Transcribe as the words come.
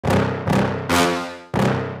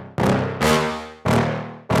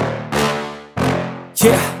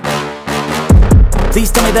Yeah. Please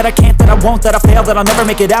tell me that I can't, that I won't, that I fail, that I'll never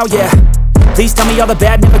make it out, yeah. Please tell me all the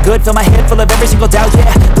bad, never good, fill my head full of every single doubt, yeah.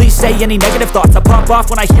 Please say any negative thoughts, I pop off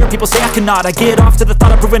when I hear people say I cannot. I get off to the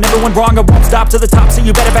thought of proving everyone wrong, I won't stop to the top, so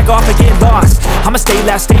you better back off and get lost. I'ma stay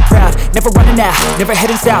loud, stay proud, never running out, never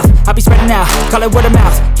heading south. I'll be spreading out, call it word of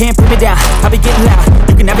mouth, can't put me down, I'll be getting loud.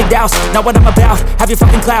 You can have your doubts, not what I'm about, have your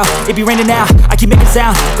fucking clout. It be raining now, I keep making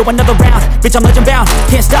sound, go another round, bitch I'm legend bound,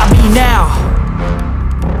 can't stop me now.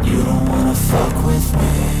 You don't wanna fuck with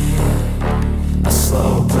me, a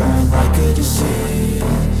slow burn like a disease.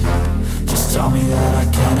 Just tell me that I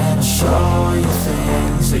can and I'll show you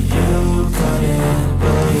things that you couldn't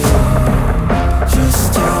believe.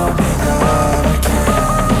 Just tell me that I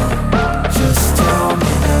can. Just tell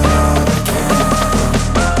me that I can.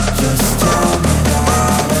 Just tell me that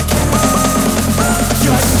I can.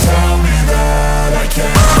 Just tell me that I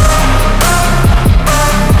can.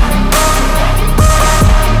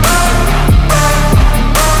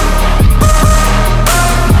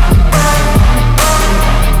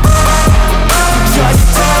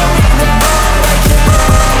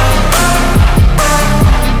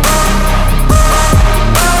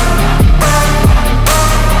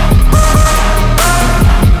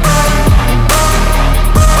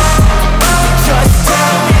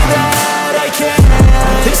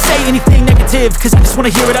 Cause I just wanna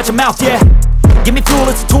hear it out your mouth, yeah. Give me fuel,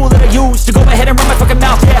 it's a tool that I use to go ahead and run my fucking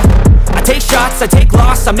mouth, yeah. I take shots, I take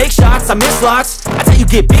loss, I make shots, I miss lots. That's how you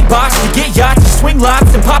get big box, you get yachts, you swing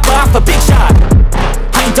lots and pop off a big shot.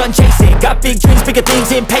 I ain't done chasing, got big dreams, bigger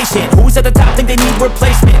things, impatient. Who's at the top think they need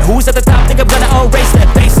replacement? Who's at the top think I'm gonna erase them?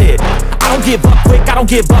 Face it, I don't give up quick, I don't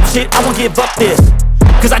give up shit, I won't give up this.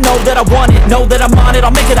 Cause I know that I want it, know that I'm on it,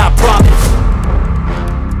 I'll make it, I promise.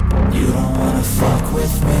 You don't wanna fuck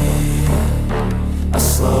with me, a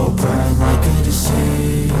slow burn like a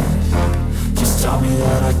disease. Just tell me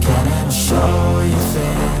that I can and I'll show you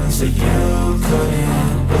things that you